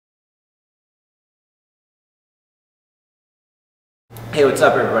Hey, what's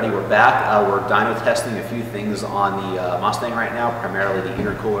up everybody? We're back. We're dyno testing a few things on the Mustang right now, primarily the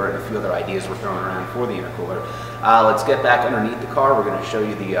intercooler and a few other ideas we're throwing around for the intercooler. Let's get back underneath the car. We're going to show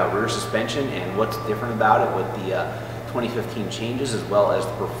you the rear suspension and what's different about it with the 2015 changes, as well as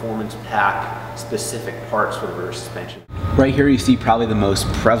the performance pack specific parts for the rear suspension. Right here you see probably the most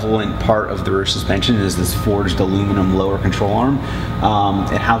prevalent part of the rear suspension is this forged aluminum lower control arm.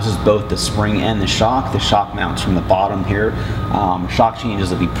 It houses both the spring and the shock. The shock mounts from the bottom here. Shock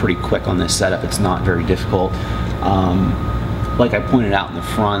changes will be pretty quick on this setup. It's not very difficult. Like I pointed out in the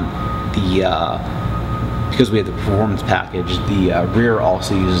front, because we have the performance package, the rear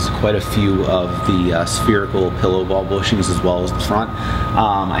also uses quite a few of the spherical pillow ball bushings as well as the front.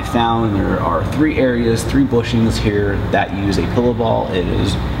 I found there are three bushings here that use a pillow ball.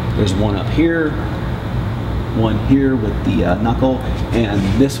 There's one up here, one here with the knuckle, and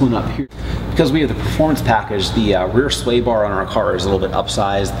this one up here. Because we have the performance package, the rear sway bar on our car is a little bit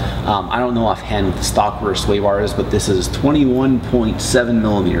upsized. I don't know offhand what the stock rear sway bar is, but this is 21.7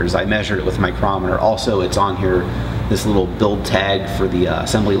 millimeters. I measured it with a micrometer. Also, it's on here, this little build tag for the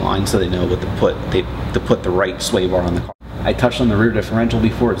assembly line, so they know what to put the right sway bar on the car. I touched on the rear differential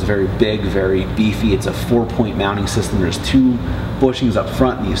before. It's very big, very beefy. It's a 4-point mounting system. There's two bushings up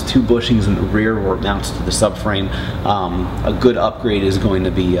front and these two bushings in the rear where it mounts to the subframe. A good upgrade is going to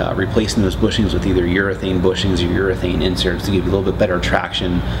be replacing those bushings with either urethane bushings or urethane inserts to give you a little bit better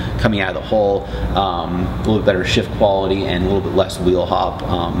traction coming out of the hole, a little bit better shift quality, and a little bit less wheel hop.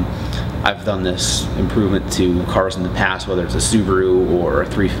 I've done this improvement to cars in the past, whether it's a Subaru or a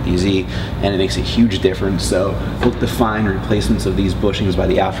 350Z, and it makes a huge difference. So look to find replacements of these bushings by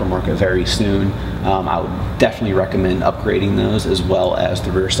the aftermarket very soon. I would definitely recommend upgrading those, as well as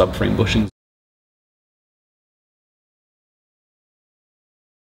the rear subframe bushings.